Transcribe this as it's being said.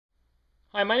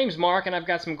Hi, my name's Mark, and I've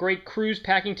got some great cruise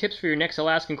packing tips for your next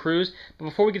Alaskan cruise. But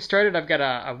before we get started, I've got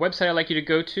a website I'd like you to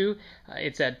go to.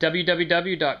 It's at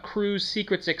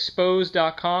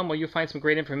www.cruisesecretsexposed.com, where you'll find some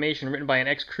great information written by an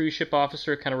ex-cruise ship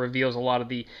officer. It kind of reveals a lot of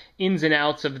the ins and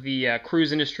outs of the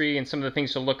cruise industry and some of the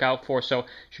things to look out for. So you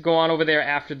should go on over there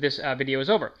after this video is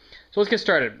over. So let's get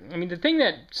started. I mean, the thing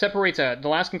that separates an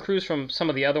Alaskan cruise from some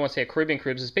of the other ones, say a Caribbean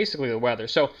cruise, is basically the weather.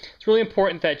 So it's really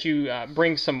important that you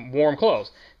bring some warm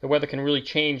clothes. The weather can really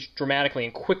change dramatically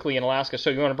and quickly in Alaska,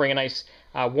 so you want to bring a nice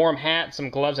warm hat,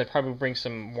 some gloves. I'd probably bring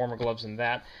some warmer gloves than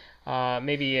that.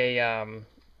 Maybe a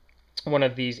one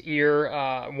of these ear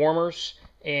warmers,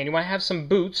 and you want to have some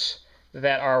boots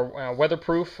that are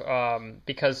weatherproof,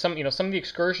 because some of the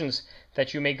excursions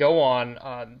that you may go on,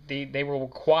 they will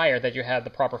require that you have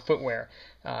the proper footwear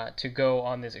to go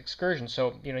on this excursion.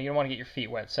 So you don't want to get your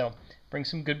feet wet. So bring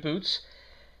some good boots.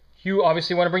 You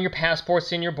obviously want to bring your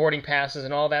passports in, your boarding passes,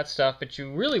 and all that stuff, but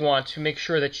you really want to make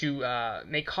sure that you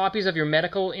make copies of your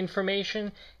medical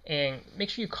information, and make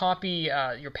sure you copy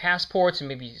your passports and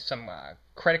maybe some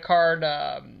credit card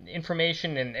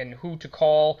information, and who to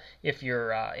call if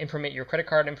your credit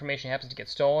card information happens to get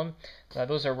stolen.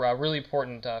 Those are really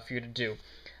important for you to do.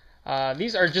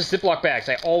 These are just Ziploc bags.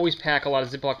 I always pack a lot of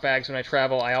Ziploc bags when I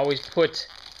travel. I always put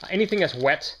anything that's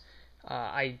wet.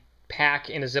 I pack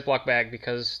in a Ziploc bag,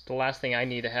 because the last thing I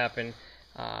need to happen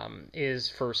is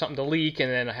for something to leak, and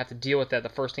then I have to deal with that the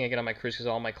first thing I get on my cruise, because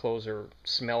all my clothes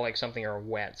smell like something or are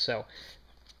wet. So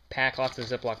pack lots of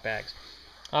Ziploc bags.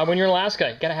 When you're in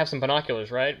Alaska, you got to have some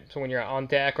binoculars, right? So when you're on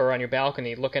deck or on your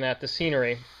balcony looking at the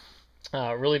scenery,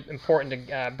 really important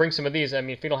to bring some of these. I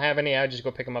mean, if you don't have any, I would just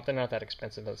go pick them up. They're not that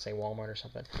expensive. Let's say Walmart or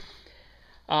something.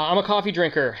 I'm a coffee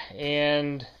drinker,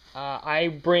 and I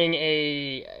bring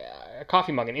a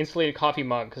coffee mug, an insulated coffee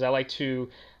mug, because I like to,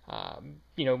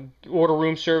 order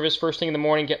room service first thing in the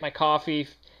morning, get my coffee,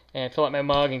 and fill up my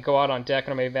mug, and go out on deck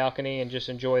on my balcony and just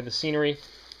enjoy the scenery.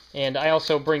 And I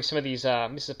also bring some of these.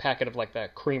 This is a packet of like the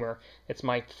creamer. It's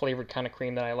my flavored kind of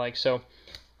cream that I like. So,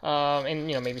 and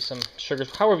maybe some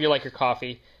sugars, however you like your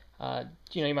coffee.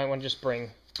 You might want to just bring,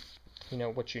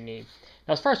 what you need.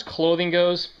 Now, as far as clothing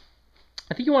goes,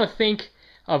 I think you want to think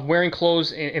of wearing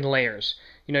clothes in layers.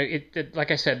 Like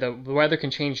I said, the weather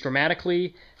can change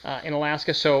dramatically in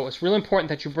Alaska, so it's really important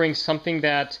that you bring something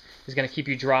that is going to keep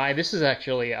you dry. This is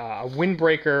actually a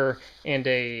windbreaker and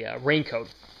a raincoat.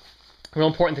 Real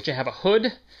important that you have a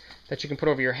hood that you can put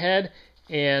over your head,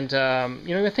 and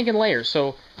you're thinking layers.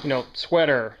 So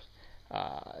sweater,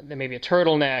 then maybe a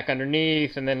turtleneck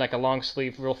underneath, and then like a long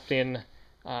sleeve, real thin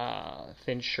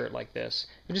shirt like this.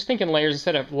 You're just thinking layers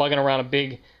instead of lugging around a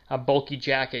big, bulky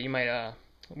jacket. You might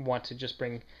want to just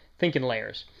think in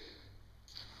layers.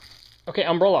 Okay,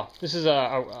 umbrella. This is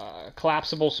a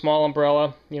collapsible small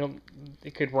umbrella.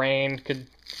 It could rain, could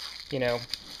get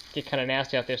kind of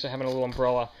nasty out there. So having a little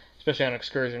umbrella, especially on an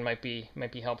excursion, might be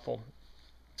helpful.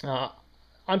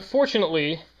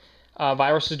 Unfortunately,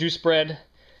 viruses do spread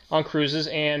on cruises,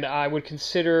 and I would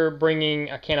consider bringing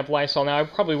a can of Lysol. Now, I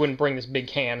probably wouldn't bring this big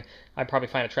can. I'd probably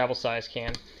find a travel size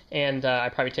can, and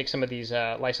I'd probably take some of these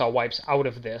Lysol wipes out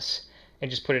of this and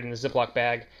just put it in a Ziploc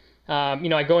bag.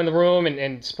 I go in the room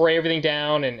and spray everything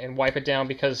down and wipe it down,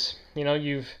 because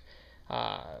you've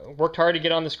worked hard to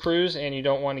get on this cruise, and you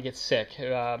don't want to get sick.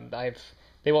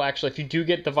 They will actually, if you do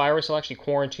get the virus, they'll actually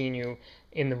quarantine you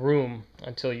in the room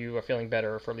until you are feeling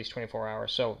better for at least 24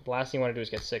 hours. So the last thing you want to do is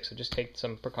get sick, so just take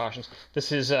some precautions.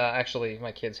 This is actually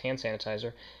my kid's hand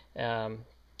sanitizer.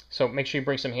 So make sure you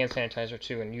bring some hand sanitizer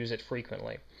too, and use it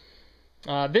frequently.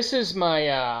 This is my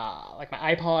my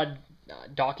iPod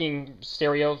docking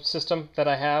stereo system that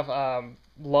I have.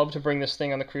 Love to bring this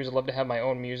thing on the cruise. I love to have my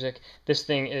own music. This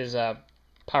thing is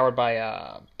powered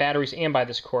by batteries and by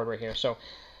this cord right here. So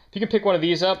if you can pick one of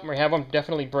these up or have them,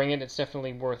 definitely bring it. It's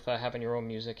definitely worth having your own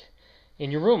music in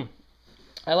your room.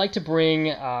 I like to bring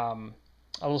a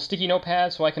little sticky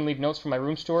notepad so I can leave notes for my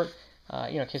room steward,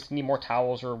 in case they need more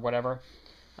towels or whatever.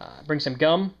 Bring some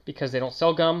gum, because they don't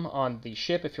sell gum on the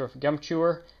ship if you're a gum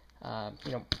chewer. Might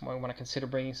want to consider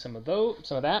bringing some of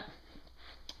that.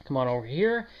 Come on over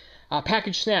here.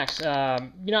 Packaged snacks. I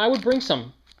would bring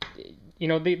some.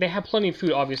 They have plenty of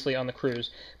food, obviously, on the cruise,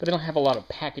 but they don't have a lot of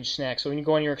packaged snacks. So when you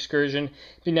go on your excursion,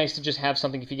 it'd be nice to just have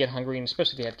something if you get hungry, and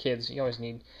especially if you have kids. You always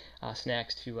need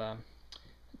snacks to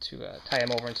tie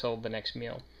them over until the next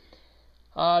meal.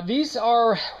 These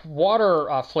are water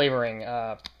flavoring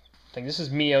thing. This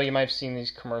is Mio. You might have seen these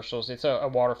commercials. It's a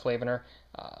water flavoner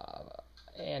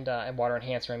and water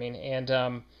enhancer. And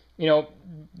the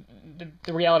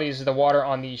reality is the water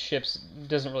on these ships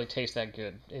doesn't really taste that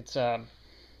good. It's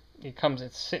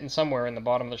sitting somewhere in the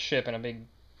bottom of the ship in a big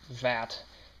vat,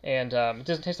 and it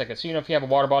doesn't taste like it. So if you have a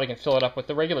water bottle, you can fill it up with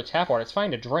the regular tap water. It's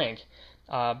fine to drink,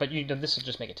 but this will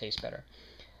just make it taste better.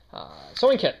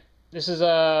 Sewing kit. This is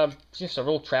just a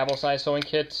real travel-size sewing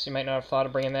kit. You might not have thought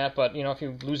of bringing that, but if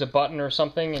you lose a button or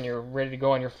something and you're ready to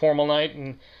go on your formal night,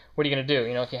 and what are you going to do?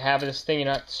 If you have this thing, you're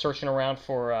not searching around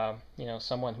for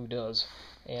someone who does,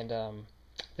 and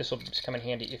this will just come in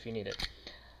handy if you need it.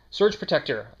 Surge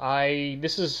protector.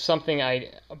 This is something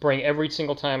I bring every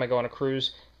single time I go on a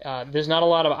cruise. There's not a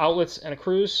lot of outlets on a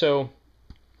cruise, so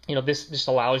this just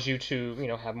allows you to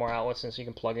have more outlets, and so you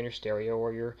can plug in your stereo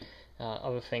or your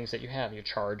other things that you have, your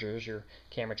chargers, your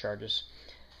camera chargers.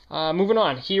 Moving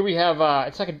on, here we have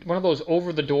it's like one of those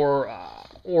over-the-door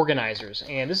organizers,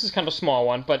 and this is kind of a small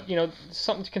one, but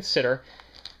something to consider.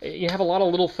 You have a lot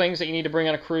of little things that you need to bring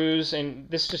on a cruise, and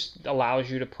this just allows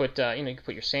you to put, you can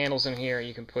put your sandals in here.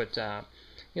 You can put,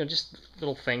 just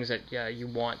little things that you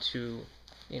want to,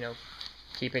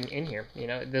 keep in here.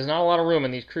 There's not a lot of room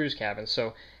in these cruise cabins,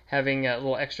 so having a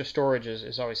little extra storage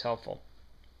is always helpful.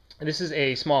 This is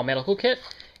a small medical kit,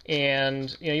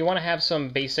 and you want to have some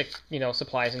basic,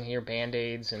 supplies in here,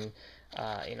 Band-Aids and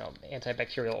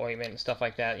antibacterial ointment and stuff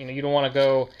like that. You don't want to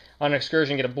go on an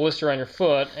excursion, get a blister on your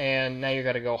foot, and now you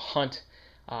got to go hunt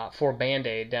for a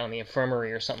Band-Aid down the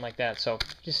infirmary or something like that. So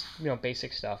just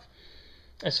basic stuff.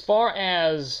 As far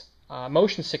as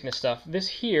motion sickness stuff, this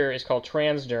here is called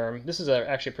Transderm. This is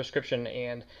actually a prescription,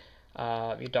 and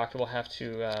your doctor will have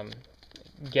to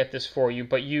get this for you.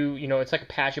 But it's like a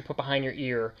patch you put behind your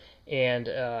ear, and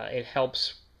it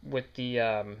helps with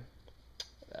the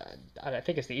I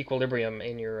think it's the equilibrium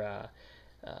in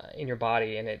your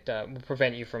body, and it will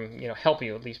prevent you from, help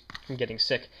you at least from getting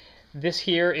sick. This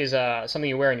here is something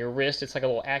you wear on your wrist. It's like a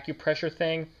little acupressure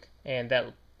thing, and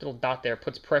that little dot there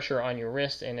puts pressure on your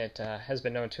wrist, and it has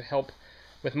been known to help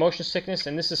with motion sickness.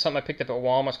 And this is something I picked up at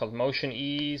Walmart. It's called Motion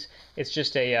Ease. It's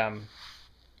just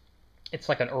it's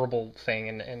like an herbal thing,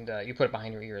 and you put it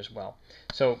behind your ear as well.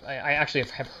 So I actually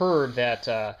have heard that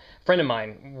a friend of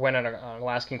mine went on an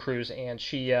Alaskan cruise, and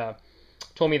she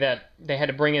told me that they had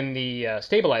to bring in the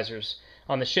stabilizers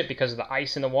on the ship because of the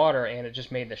ice in the water, and it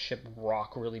just made the ship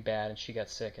rock really bad, and she got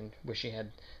sick and wish she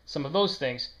had some of those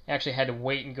things. Actually had to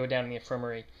wait and go down to the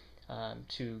infirmary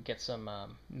to get some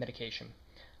medication.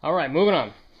 All right, moving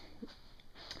on.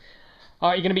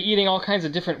 You're going to be eating all kinds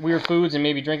of different weird foods and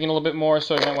maybe drinking a little bit more,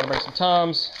 so you might want to bring some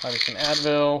Tums, maybe some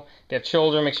Advil. If you have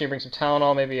children, make sure you bring some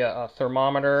Tylenol, maybe a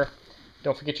thermometer.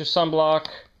 Don't forget your sunblock.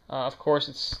 Of course,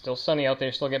 it's still sunny out there,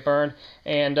 you still get burned.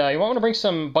 And you want to bring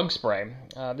some bug spray.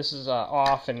 This is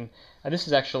off, and this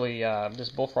is actually, this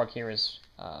bullfrog here is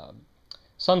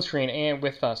sunscreen and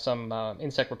with some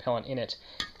insect repellent in it.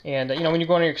 And, when you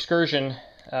go on an excursion,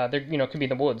 there, it could be in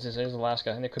the woods. This is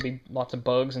Alaska, and there could be lots of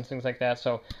bugs and things like that,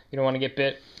 so you don't want to get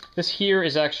bit. This here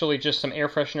is actually just some air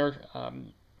freshener.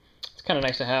 It's kind of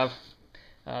nice to have.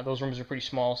 Those rooms are pretty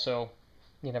small, so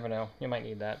you never know. You might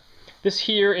need that. This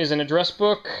here is an address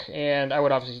book, and I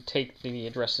would obviously take the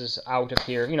addresses out of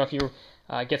here. If you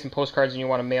get some postcards and you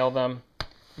want to mail them,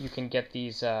 you can get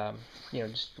these,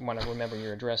 just want to remember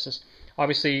your addresses.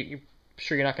 Obviously,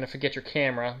 sure you're not going to forget your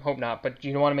camera, hope not, but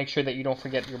you want to make sure that you don't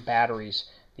forget your batteries,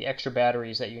 the extra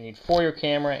batteries that you need for your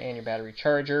camera and your battery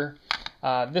charger.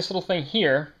 This little thing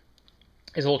here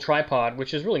is a little tripod,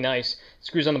 which is really nice. It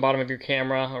screws on the bottom of your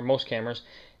camera, or most cameras,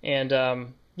 and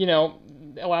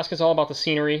Alaska's all about the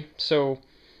scenery, so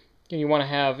you want to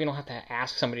have, you don't have to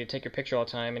ask somebody to take your picture all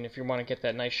the time, and if you want to get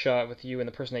that nice shot with you and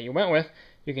the person that you went with,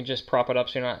 you can just prop it up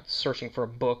so you're not searching for a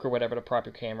book or whatever to prop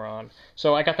your camera on.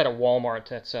 So I got that at Walmart.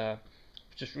 That's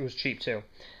it was cheap too.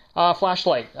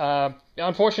 Flashlight.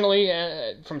 Unfortunately,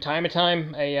 from time to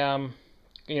time, a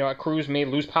cruise may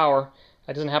lose power.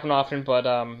 That doesn't happen often, but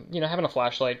having a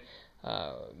flashlight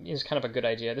is kind of a good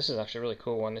idea. This is actually a really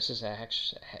cool one. This is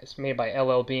it's made by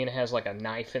LL Bean. It has like a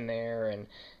knife in there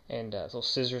and little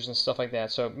scissors and stuff like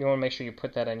that. So you want to make sure you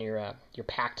put that in your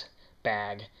packed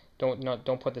bag.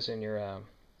 Don't put this in your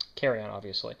carry-on,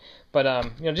 obviously. But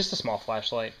just a small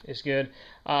flashlight is good.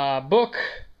 Book.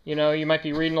 You might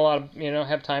be reading a lot of,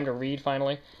 have time to read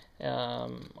finally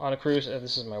on a cruise.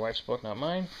 This is my wife's book, not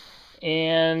mine.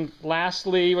 And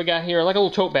lastly, we got here like a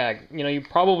little tote bag. You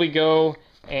probably go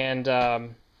and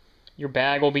your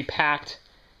bag will be packed,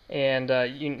 and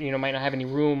you might not have any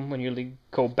room when you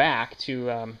go back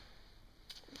to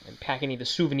pack any of the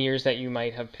souvenirs that you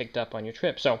might have picked up on your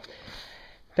trip. So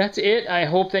that's it. I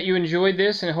hope that you enjoyed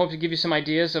this, and I hope to give you some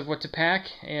ideas of what to pack.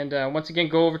 And once again,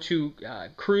 go over to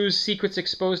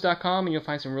cruisesecretsexposed.com, and you'll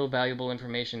find some real valuable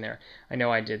information there. I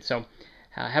know I did. So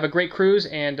have a great cruise,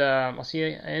 and I'll see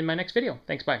you in my next video.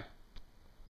 Thanks. Bye.